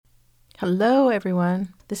Hello,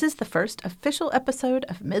 everyone. This is the first official episode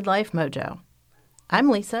of Midlife Mojo.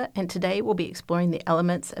 I'm Lisa, and today we'll be exploring the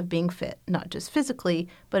elements of being fit, not just physically,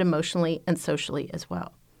 but emotionally and socially as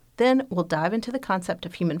well. Then we'll dive into the concept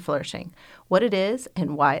of human flourishing, what it is,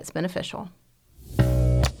 and why it's beneficial.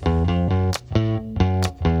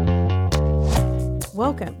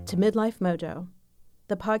 Welcome to Midlife Mojo,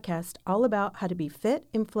 the podcast all about how to be fit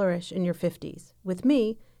and flourish in your 50s, with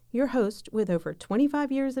me, your host with over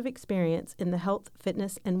 25 years of experience in the health,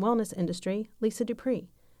 fitness, and wellness industry, Lisa Dupree.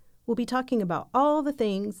 We'll be talking about all the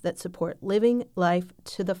things that support living life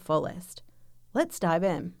to the fullest. Let's dive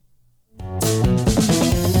in.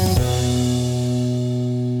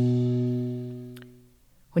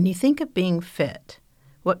 When you think of being fit,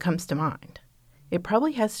 what comes to mind? It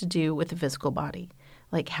probably has to do with the physical body,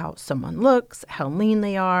 like how someone looks, how lean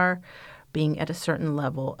they are, being at a certain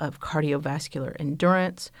level of cardiovascular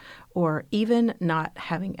endurance, or even not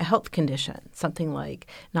having a health condition, something like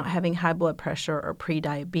not having high blood pressure or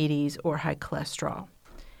prediabetes or high cholesterol.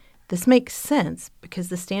 This makes sense because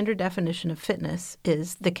the standard definition of fitness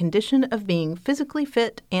is the condition of being physically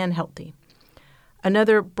fit and healthy.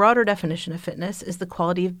 Another broader definition of fitness is the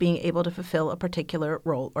quality of being able to fulfill a particular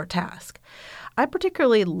role or task. I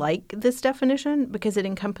particularly like this definition because it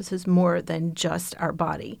encompasses more than just our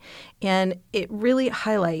body, and it really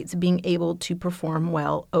highlights being able to perform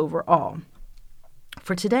well overall.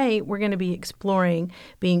 For today, we're going to be exploring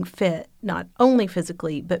being fit not only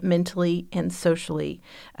physically, but mentally and socially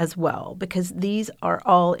as well, because these are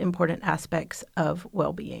all important aspects of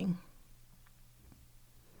well-being.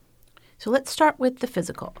 So let's start with the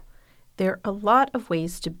physical. There are a lot of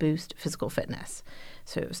ways to boost physical fitness.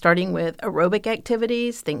 So starting with aerobic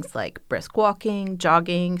activities, things like brisk walking,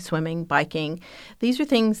 jogging, swimming, biking. These are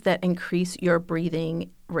things that increase your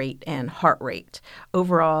breathing rate and heart rate,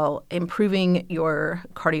 overall improving your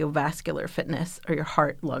cardiovascular fitness or your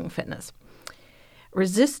heart-lung fitness.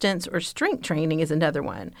 Resistance or strength training is another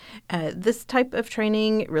one. This type of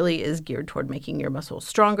training really is geared toward making your muscles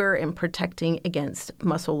stronger and protecting against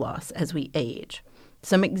muscle loss as we age.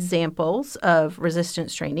 Some examples of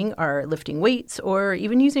resistance training are lifting weights or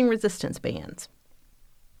even using resistance bands.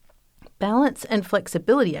 Balance and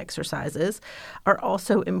flexibility exercises are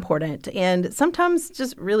also important and sometimes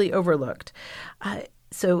just really overlooked.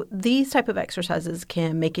 So these type of exercises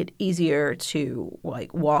can make it easier to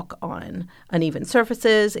walk on uneven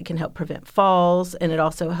surfaces. It can help prevent falls, and it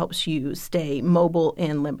also helps you stay mobile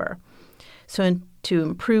and limber. So to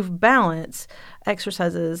improve balance,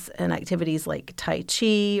 exercises and activities like Tai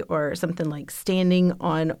Chi or something like standing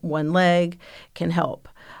on one leg can help.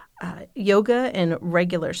 Yoga and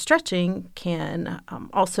regular stretching can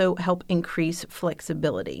also help increase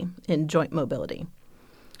flexibility and joint mobility.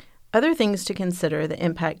 Other things to consider that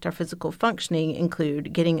impact our physical functioning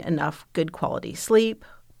include getting enough good quality sleep,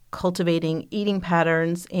 cultivating eating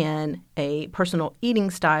patterns and a personal eating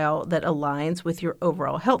style that aligns with your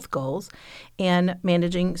overall health goals, and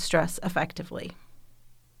managing stress effectively.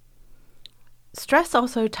 Stress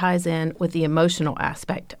also ties in with the emotional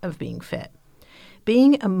aspect of being fit.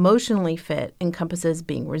 Being emotionally fit encompasses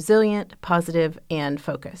being resilient, positive, and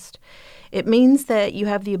focused. It means that you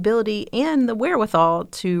have the ability and the wherewithal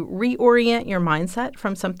to reorient your mindset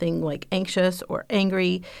from something like anxious or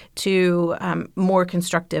angry to more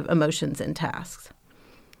constructive emotions and tasks.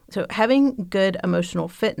 So having good emotional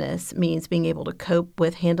fitness means being able to cope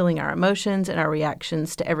with handling our emotions and our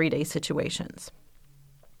reactions to everyday situations.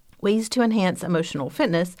 Ways to enhance emotional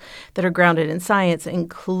fitness that are grounded in science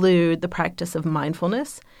include the practice of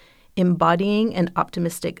mindfulness, embodying an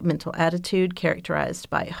optimistic mental attitude characterized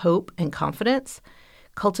by hope and confidence,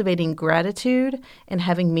 cultivating gratitude, and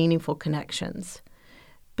having meaningful connections.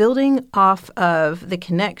 Building off of the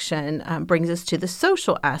connection brings us to the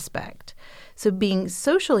social aspect. So being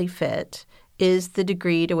socially fit is the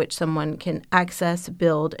degree to which someone can access,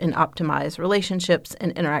 build, and optimize relationships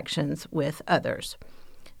and interactions with others.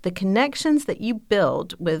 The connections that you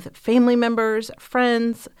build with family members,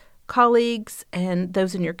 friends, colleagues, and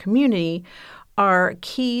those in your community are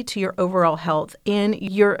key to your overall health and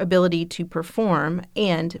your ability to perform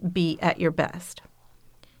and be at your best.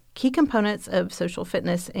 Key components of social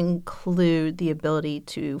fitness include the ability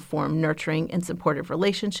to form nurturing and supportive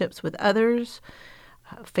relationships with others,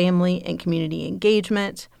 family and community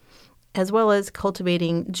engagement, as well as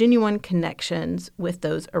cultivating genuine connections with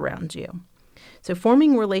those around you. So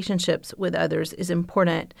forming relationships with others is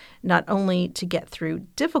important not only to get through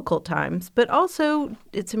difficult times, but also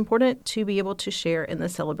it's important to be able to share in the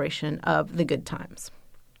celebration of the good times.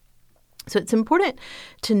 So it's important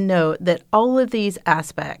to note that all of these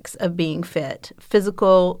aspects of being fit,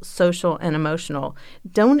 physical, social, and emotional,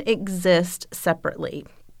 don't exist separately.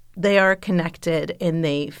 They are connected and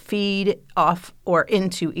they feed off or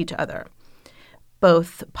into each other,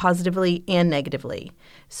 both positively and negatively.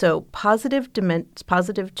 So positive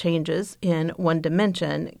changes in one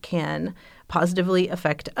dimension can positively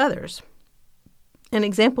affect others. An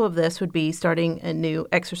example of this would be starting a new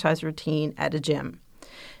exercise routine at a gym.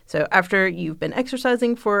 So after you've been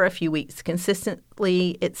exercising for a few weeks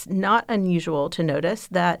consistently, it's not unusual to notice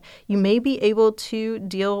that you may be able to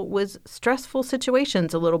deal with stressful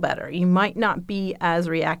situations a little better. You might not be as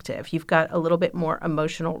reactive. You've got a little bit more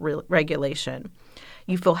emotional regulation.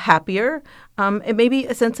 You feel happier, and maybe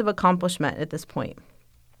a sense of accomplishment at this point.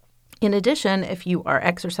 In addition, if you are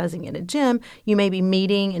exercising in a gym, you may be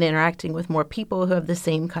meeting and interacting with more people who have the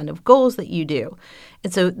same kind of goals that you do.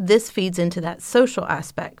 And so this feeds into that social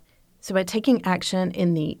aspect. So by taking action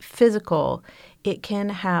in the physical, it can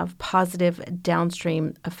have positive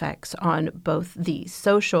downstream effects on both the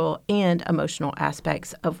social and emotional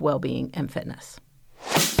aspects of well-being and fitness.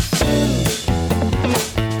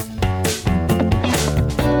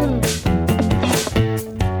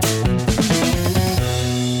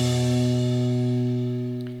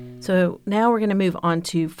 So now we're going to move on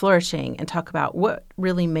to flourishing and talk about what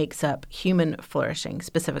really makes up human flourishing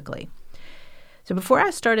specifically. So before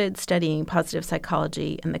I started studying positive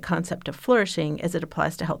psychology and the concept of flourishing as it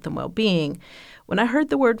applies to health and well-being, when I heard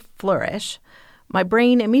the word flourish, my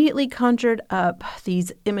brain immediately conjured up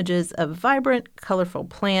these images of vibrant, colorful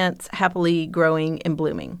plants happily growing and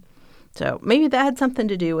blooming. So maybe that had something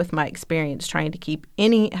to do with my experience trying to keep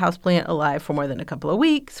any houseplant alive for more than a couple of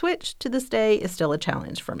weeks, which to this day is still a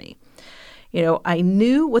challenge for me. I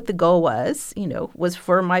knew what the goal was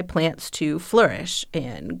for my plants to flourish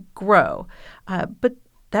and grow, but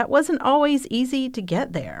that wasn't always easy to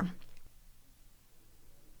get there.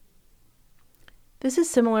 This is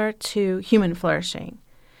similar to human flourishing.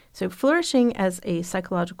 So flourishing as a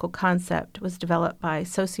psychological concept was developed by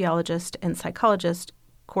sociologist and psychologist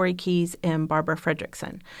Corey Keyes and Barbara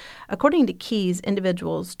Fredrickson. According to Keyes,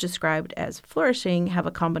 individuals described as flourishing have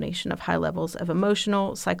a combination of high levels of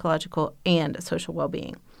emotional, psychological, and social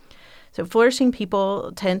well-being. So flourishing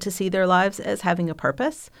people tend to see their lives as having a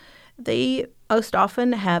purpose. They most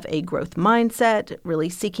often have a growth mindset, really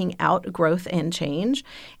seeking out growth and change,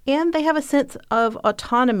 and they have a sense of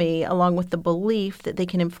autonomy along with the belief that they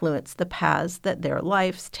can influence the paths that their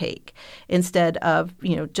lives take instead of,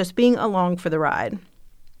 just being along for the ride.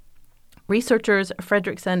 Researchers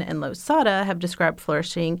Fredrickson and Losada have described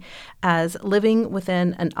flourishing as living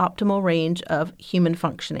within an optimal range of human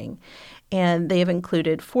functioning, and they have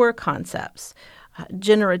included 4 concepts.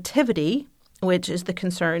 Generativity, which is the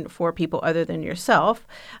concern for people other than yourself.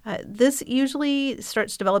 This usually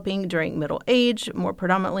starts developing during middle age, more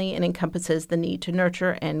predominantly, and encompasses the need to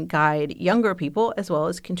nurture and guide younger people as well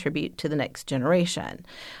as contribute to the next generation.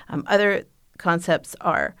 Other concepts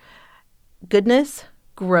are goodness,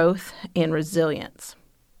 growth, and resilience.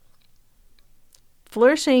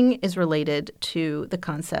 Flourishing is related to the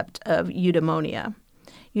concept of eudaimonia.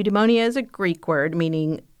 Eudaimonia is a Greek word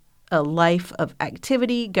meaning a life of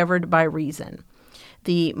activity governed by reason.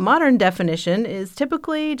 The modern definition is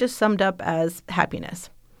typically just summed up as happiness.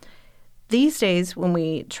 These days, when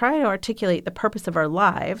we try to articulate the purpose of our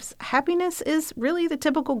lives, happiness is really the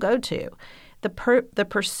typical go-to. The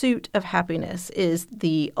pursuit of happiness is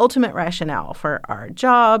the ultimate rationale for our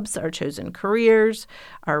jobs, our chosen careers,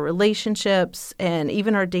 our relationships, and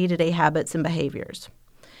even our day-to-day habits and behaviors.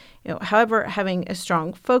 However, having a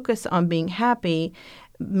strong focus on being happy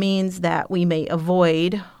means that we may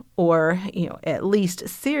avoid or, at least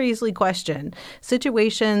seriously question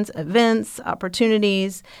situations, events,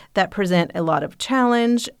 opportunities that present a lot of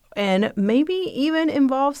challenge and maybe even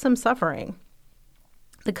involve some suffering.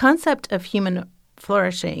 The concept of human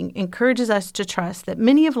flourishing encourages us to trust that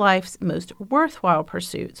many of life's most worthwhile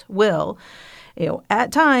pursuits will,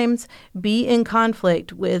 at times, be in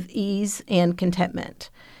conflict with ease and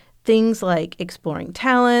contentment. Things like exploring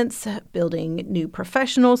talents, building new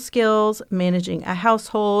professional skills, managing a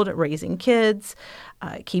household, raising kids,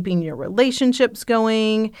 keeping your relationships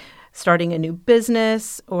going, starting a new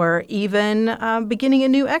business, or even beginning a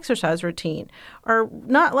new exercise routine are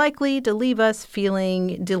not likely to leave us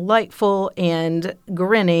feeling delightful and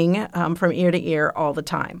grinning from ear to ear all the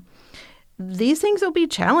time. These things will be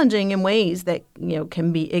challenging in ways that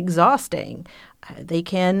can be exhausting. They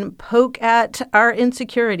can poke at our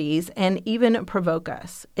insecurities and even provoke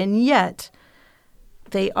us, and yet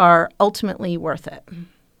they are ultimately worth it.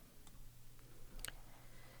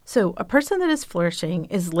 So a person that is flourishing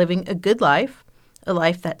is living a good life, a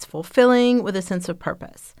life that's fulfilling with a sense of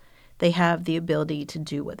purpose. They have the ability to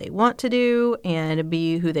do what they want to do and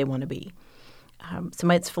be who they want to be.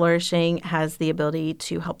 Somebody that's flourishing has the ability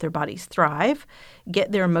to help their bodies thrive,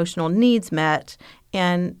 get their emotional needs met,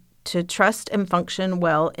 and to trust and function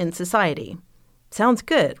well in society. Sounds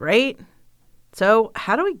good, right? So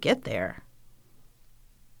how do we get there?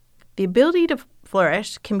 The ability to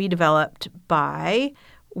flourish can be developed by,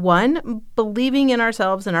 1, believing in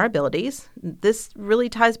ourselves and our abilities. This really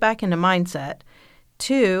ties back into mindset.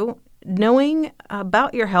 2, knowing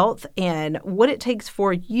about your health and what it takes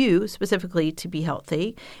for you specifically to be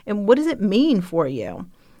healthy, and what does it mean for you.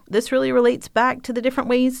 This really relates back to the different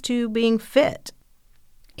ways to being fit.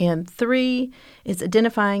 And 3 is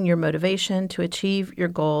identifying your motivation to achieve your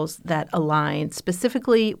goals that align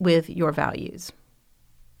specifically with your values.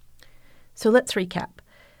 So let's recap.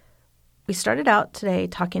 We started out today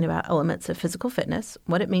talking about elements of physical fitness,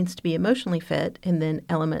 what it means to be emotionally fit, and then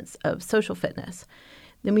elements of social fitness.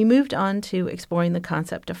 Then we moved on to exploring the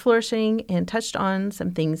concept of flourishing and touched on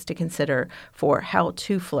some things to consider for how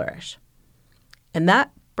to flourish. And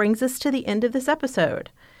that brings us to the end of this episode.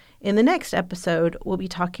 In the next episode, we'll be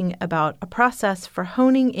talking about a process for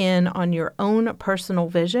honing in on your own personal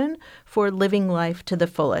vision for living life to the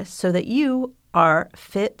fullest so that you are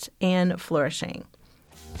fit and flourishing.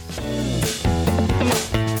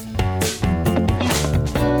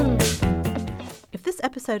 If this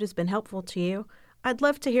episode has been helpful to you, I'd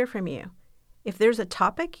love to hear from you. If there's a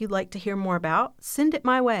topic you'd like to hear more about, send it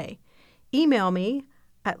my way. Email me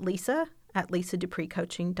at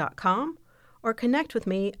lisa@lisadupreecoaching.com or connect with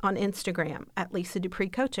me on Instagram at Lisa Dupree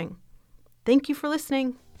Coaching. Thank you for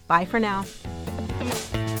listening. Bye for now.